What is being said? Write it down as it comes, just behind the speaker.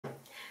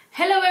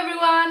Hello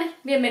everyone,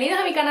 bienvenidos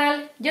a mi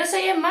canal, yo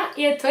soy Emma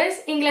y esto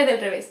es Inglés del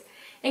revés.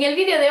 En el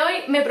vídeo de hoy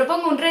me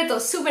propongo un reto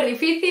súper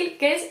difícil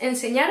que es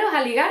enseñaros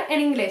a ligar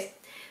en inglés.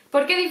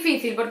 ¿Por qué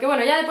difícil? Porque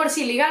bueno, ya de por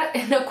sí ligar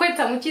nos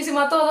cuesta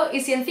muchísimo a todos y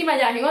si encima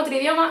ya es en otro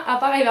idioma,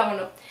 apaga y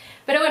vámonos.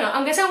 Pero bueno,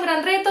 aunque sea un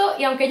gran reto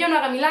y aunque yo no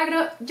haga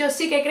milagros, yo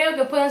sí que creo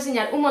que os puedo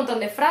enseñar un montón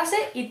de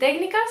frases y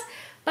técnicas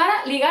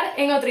para ligar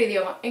en otro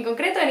idioma, en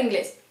concreto en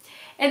inglés.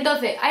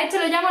 Entonces, a esto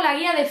lo llamo la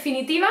guía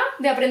definitiva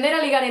de aprender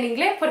a ligar en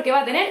inglés porque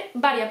va a tener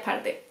varias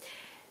partes.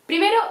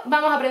 Primero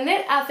vamos a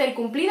aprender a hacer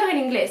cumplidos en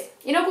inglés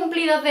y no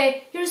cumplidos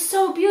de "you're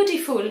so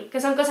beautiful",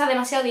 que son cosas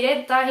demasiado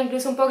directas,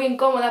 incluso un poco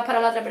incómodas para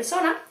la otra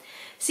persona,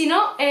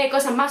 sino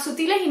cosas más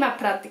sutiles y más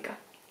prácticas.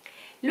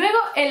 Luego,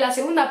 en la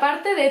segunda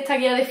parte de esta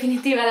guía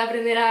definitiva de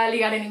aprender a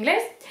ligar en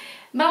inglés,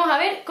 vamos a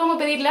ver cómo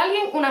pedirle a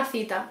alguien una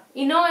cita.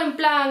 Y no en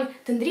plan,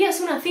 ¿tendrías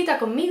una cita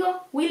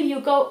conmigo? ¿Will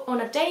you go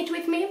on a date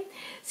with me?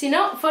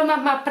 Sino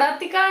formas más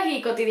prácticas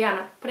y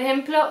cotidianas. Por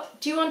ejemplo,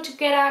 ¿do you want to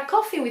get a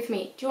coffee with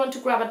me? ¿Do you want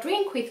to grab a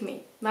drink with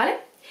me? ¿Vale?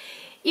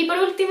 Y por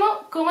último,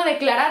 cómo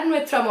declarar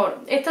nuestro amor.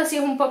 Esta sí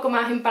es un poco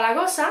más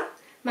empalagosa,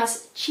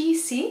 más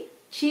cheesy.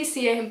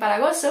 Cheesy es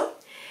empalagoso.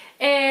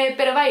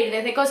 Pero va a ir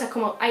desde cosas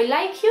como I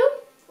like you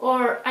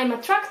or I'm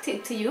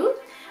attracted to you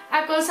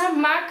a cosas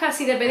más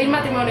casi de pedir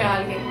matrimonio a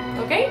alguien,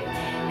 ¿ok?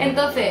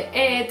 Entonces,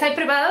 ¿estáis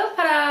preparados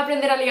para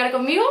aprender a ligar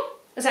conmigo?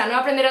 O sea, no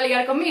aprender a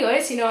ligar conmigo,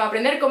 sino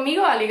aprender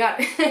conmigo a ligar.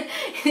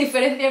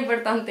 Diferencia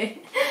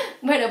importante.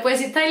 Bueno, pues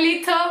si estáis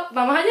listos,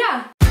 ¡vamos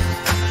allá!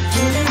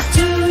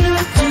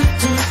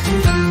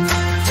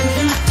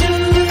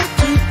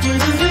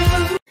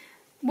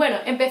 Bueno,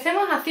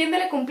 empecemos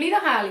haciéndole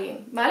cumplidos a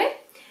alguien, ¿vale?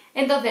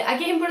 Entonces,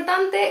 aquí es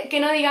importante que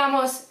no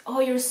digamos "oh,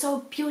 you're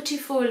so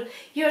beautiful,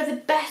 you're the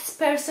best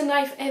person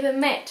I've ever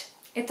met".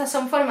 Estas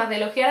son formas de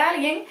elogiar a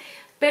alguien,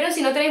 pero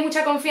si no tenéis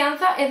mucha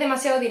confianza es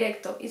demasiado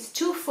directo. It's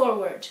too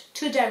forward,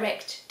 too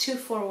direct, too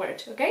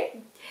forward, ¿ok?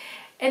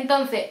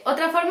 Entonces,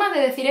 otras formas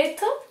de decir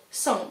esto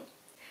son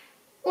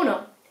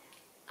 1.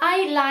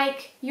 I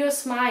like your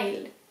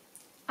smile.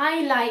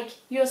 I like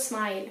your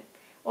smile.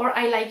 Or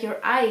I like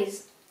your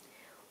eyes.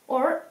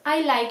 Or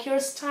I like your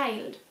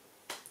style.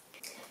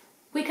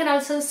 We can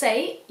also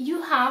say,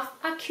 you have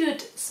a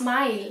cute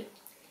smile.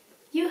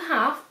 You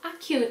have a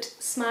cute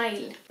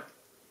smile.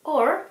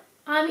 Or,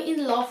 I'm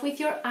in love with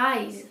your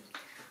eyes.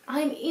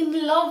 I'm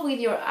in love with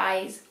your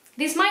eyes.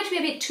 This might be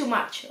a bit too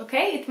much,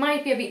 okay? It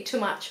might be a bit too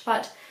much,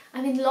 but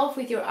I'm in love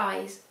with your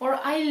eyes. Or,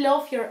 I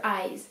love your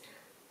eyes.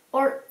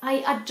 Or,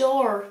 I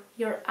adore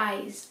your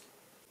eyes.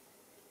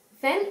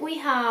 Then we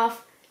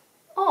have,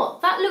 oh,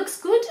 that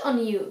looks good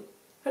on you.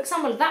 For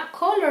example, that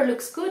color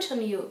looks good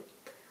on you.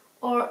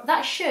 Or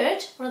that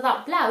shirt or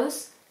that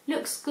blouse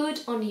looks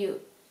good on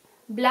you.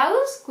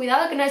 Blouse,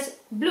 cuidado que no es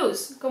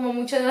blues, como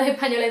muchos de los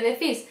españoles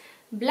decís.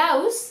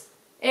 Blouse,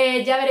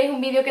 ya veréis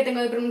un vídeo que tengo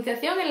de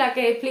pronunciación en la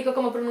que explico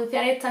cómo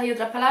pronunciar estas y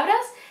otras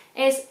palabras.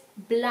 Es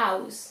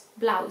blouse,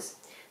 blouse.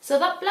 So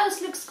that blouse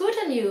looks good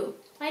on you.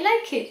 I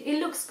like it, it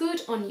looks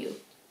good on you.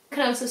 You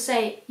can also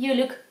say, you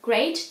look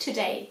great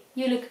today.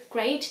 You look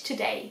great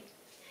today.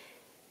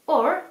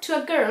 Or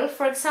to a girl,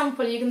 for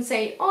example, you can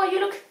say, oh, you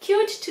look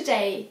cute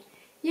today.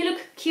 You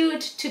look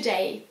cute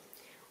today.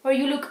 Or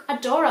you look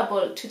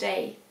adorable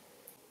today.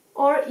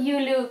 Or you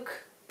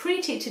look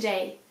pretty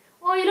today.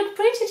 Oh, you look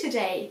pretty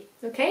today.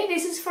 Okay,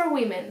 this is for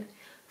women.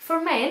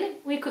 For men,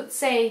 we could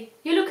say,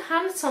 you look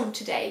handsome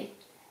today.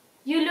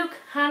 You look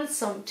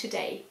handsome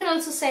today. You can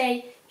also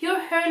say, your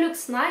hair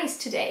looks nice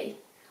today.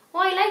 Oh,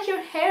 I like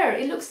your hair,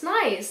 it looks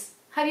nice.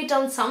 Have you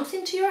done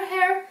something to your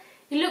hair?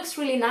 It looks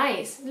really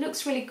nice, it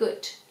looks really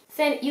good.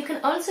 Then you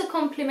can also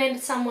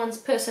compliment someone's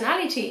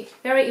personality.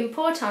 Very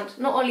important,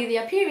 not only the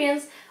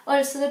appearance,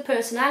 also the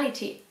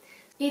personality.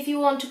 If you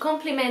want to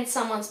compliment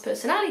someone's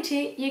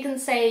personality, you can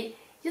say,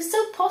 you're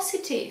so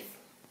positive.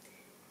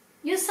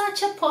 You're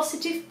such a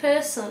positive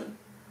person.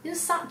 You're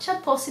such a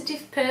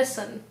positive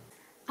person.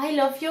 I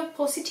love your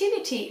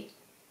positivity.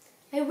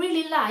 I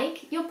really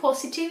like your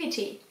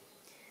positivity.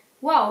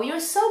 Wow, you're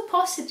so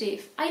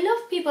positive. I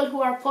love people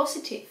who are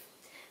positive.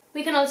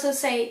 We can also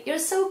say, you're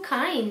so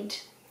kind.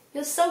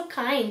 You're so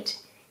kind,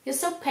 you're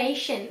so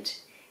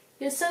patient,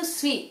 you're so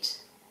sweet,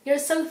 you're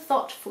so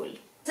thoughtful.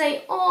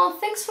 Say, oh,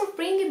 thanks for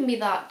bringing me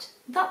that.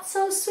 That's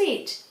so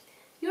sweet.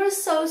 You're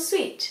so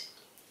sweet.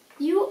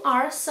 You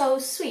are so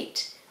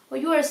sweet. Or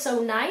you are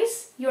so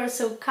nice, you are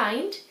so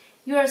kind,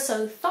 you are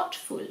so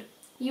thoughtful.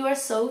 You are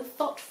so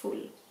thoughtful.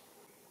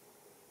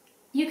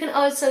 You can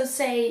also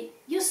say,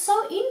 you're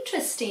so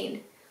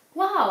interesting.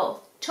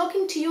 Wow,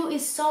 talking to you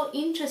is so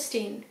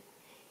interesting.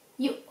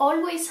 You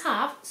always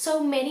have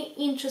so many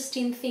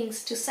interesting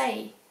things to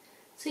say.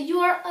 So you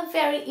are a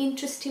very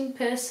interesting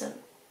person.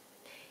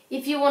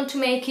 If you want to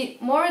make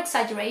it more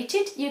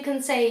exaggerated, you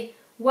can say,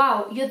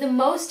 wow, you're the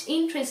most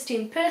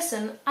interesting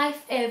person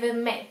I've ever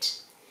met.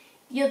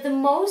 You're the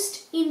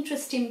most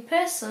interesting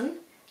person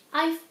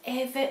I've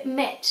ever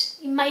met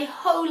in my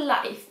whole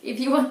life. If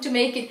you want to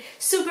make it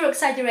super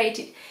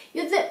exaggerated,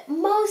 you're the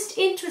most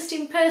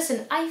interesting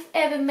person I've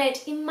ever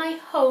met in my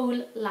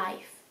whole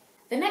life.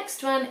 The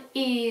next one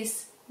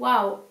is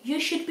wow, you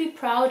should be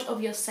proud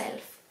of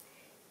yourself.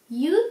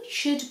 You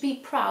should be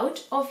proud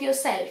of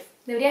yourself.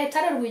 Deberías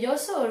estar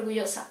orgulloso o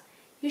orgullosa.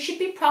 You should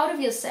be proud of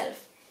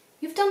yourself.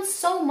 You've done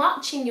so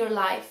much in your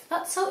life.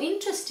 That's so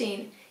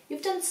interesting.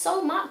 You've done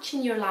so much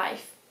in your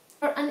life.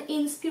 You're an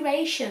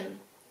inspiration.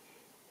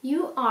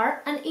 You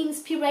are an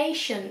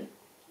inspiration.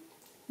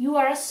 You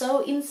are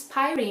so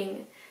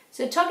inspiring.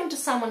 So talking to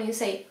someone, you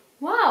say,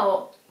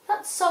 wow,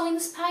 that's so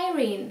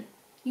inspiring.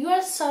 You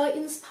are so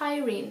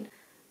inspiring.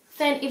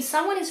 Then if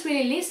someone is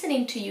really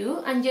listening to you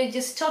and you're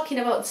just talking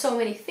about so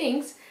many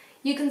things,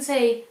 you can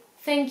say,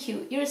 thank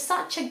you, you're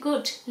such a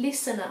good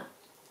listener.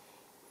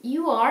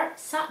 You are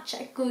such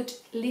a good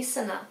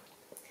listener.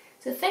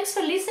 So thanks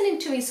for listening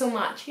to me so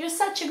much. You're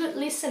such a good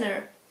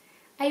listener.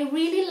 I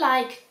really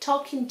like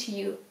talking to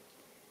you.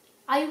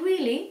 I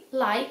really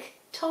like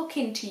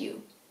talking to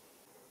you.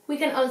 We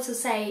can also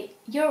say,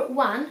 you're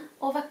one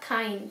of a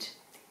kind.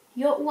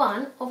 You're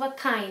one of a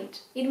kind.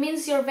 It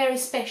means you're very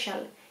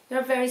special.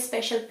 You're a very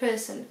special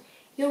person.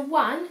 You're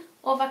one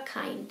of a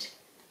kind.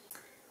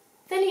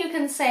 Then you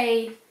can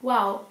say,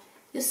 wow,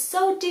 you're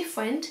so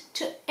different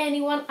to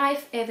anyone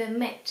I've ever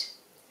met.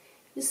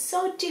 You're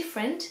so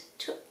different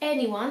to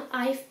anyone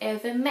I've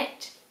ever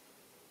met.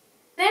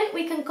 Then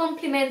we can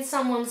compliment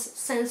someone's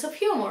sense of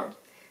humor.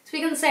 So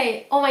we can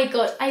say, oh my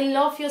god, I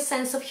love your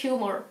sense of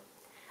humor.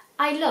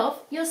 I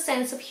love your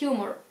sense of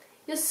humor.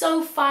 You're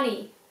so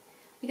funny.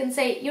 We can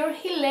say, you're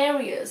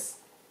hilarious.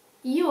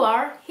 You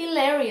are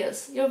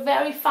hilarious. You're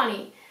very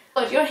funny.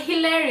 But you're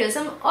hilarious.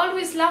 I'm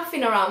always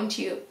laughing around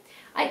you.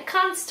 I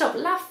can't stop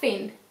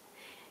laughing.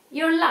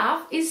 Your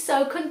laugh is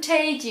so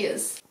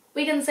contagious.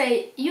 We can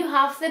say, you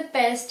have the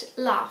best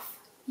laugh.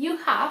 You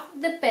have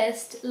the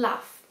best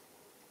laugh.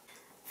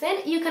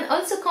 Then you can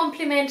also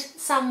compliment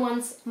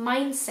someone's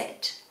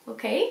mindset,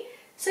 okay?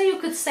 So you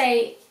could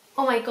say,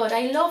 oh my god,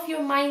 I love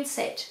your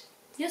mindset.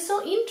 You're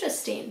so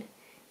interesting.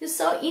 You're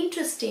so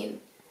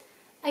interesting.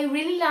 I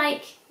really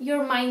like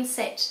your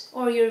mindset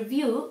or your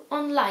view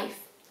on life.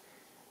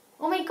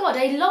 Oh my god,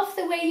 I love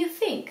the way you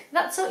think.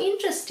 That's so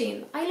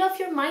interesting. I love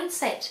your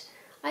mindset.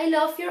 I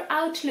love your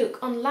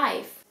outlook on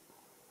life.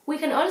 We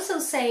can also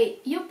say,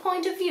 your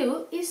point of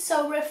view is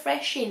so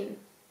refreshing.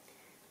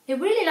 I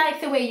really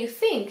like the way you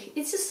think.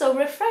 It's just so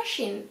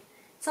refreshing.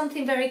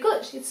 Something very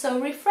good. It's so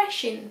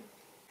refreshing.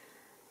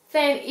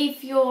 Then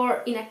if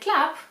you're in a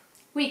club,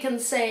 we can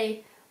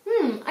say,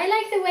 I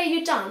like the way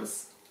you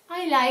dance.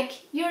 I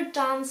like your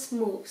dance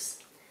moves.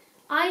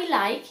 I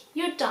like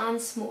your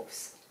dance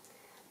moves.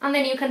 And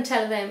then you can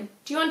tell them,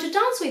 do you want to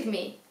dance with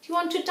me? Do you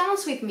want to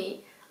dance with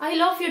me? I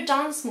love your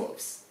dance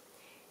moves.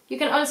 You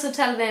can also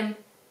tell them,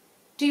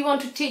 do you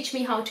want to teach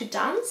me how to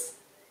dance?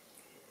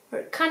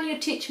 Or can you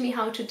teach me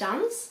how to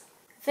dance?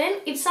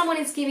 Then if someone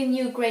is giving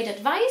you great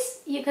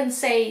advice, you can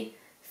say,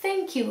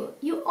 thank you,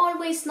 you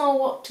always know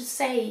what to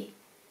say.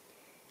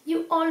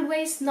 You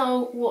always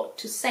know what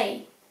to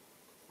say.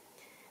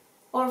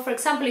 Or for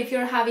example, if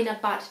you're having a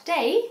bad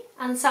day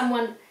and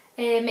someone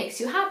makes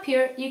you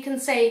happier, you can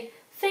say,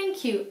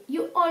 thank you,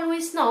 you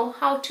always know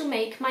how to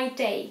make my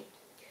day.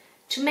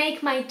 To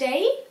make my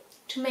day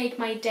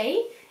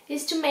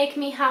is to make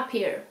me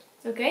happier,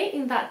 okay,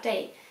 in that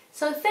day.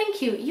 So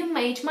thank you, you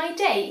made my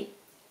day.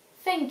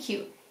 Thank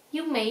you,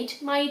 you made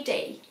my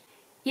day.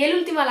 Y el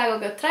último halago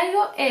que os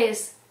traigo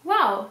es,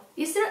 wow,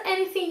 is there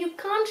anything you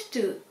can't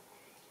do?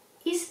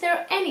 Is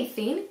there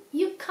anything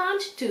you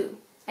can't do?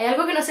 ¿Hay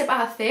algo que no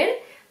sepas hacer?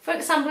 For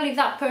example, if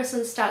that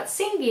person starts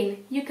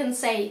singing, you can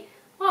say,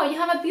 wow, you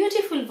have a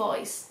beautiful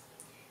voice.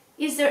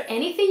 Is there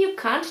anything you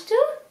can't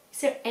do? Is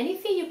there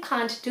anything you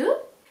can't do?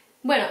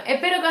 Bueno,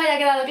 espero que os haya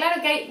quedado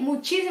claro que hay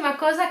muchísimas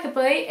cosas que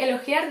podéis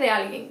elogiar de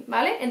alguien,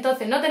 ¿vale?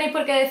 Entonces no tenéis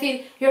por qué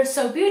decir you're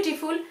so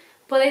beautiful,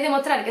 podéis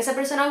demostrar que esa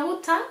persona os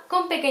gusta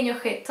con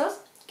pequeños gestos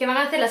que van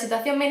a hacer la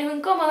situación menos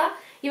incómoda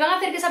y van a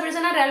hacer que esa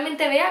persona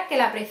realmente vea que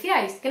la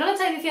apreciáis, que no lo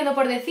estáis diciendo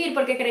por decir,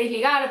 porque queréis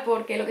ligar,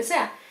 porque lo que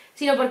sea,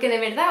 sino porque de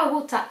verdad os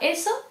gusta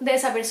eso de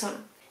esa persona.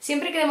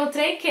 Siempre que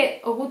demostréis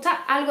que os gusta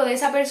algo de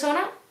esa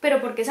persona, pero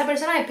porque esa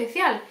persona es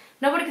especial.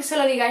 No porque se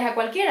lo digáis a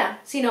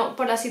cualquiera, sino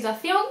por la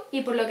situación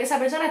y por lo que esa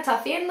persona está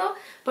haciendo,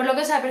 por lo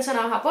que esa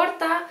persona os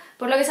aporta,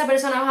 por lo que esa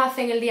persona os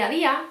hace en el día a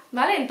día,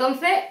 ¿vale?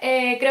 Entonces,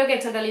 creo que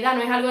esto en realidad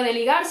no es algo de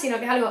ligar, sino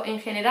que es algo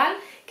en general,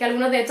 que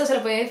algunos de estos se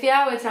lo podéis decir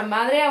a vuestras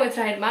madres, a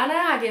vuestras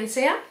hermanas, a quien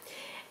sea.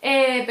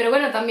 Pero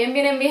bueno, también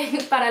vienen bien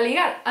para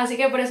ligar, así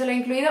que por eso lo he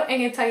incluido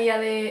en esta guía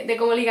de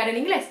cómo ligar en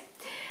inglés.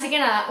 Así que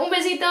nada, un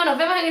besito, nos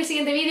vemos en el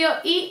siguiente vídeo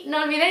y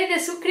no olvidéis de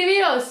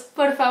suscribiros,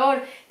 por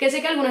favor, que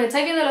sé que algunos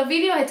estáis viendo los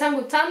vídeos, os están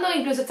gustando,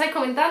 incluso estáis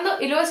comentando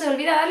y luego se os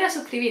olvida darle a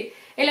suscribir.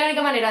 Es la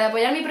única manera de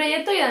apoyar mi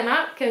proyecto y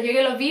además que os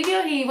lleguen los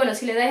vídeos y bueno,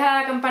 si le dais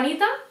a la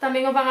campanita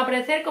también os van a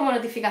aparecer como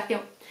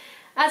notificación.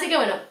 Así que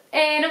bueno,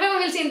 nos vemos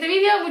en el siguiente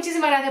vídeo,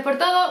 muchísimas gracias por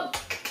todo,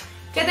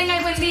 que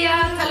tengáis buen día,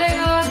 hasta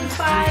luego,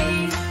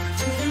 bye.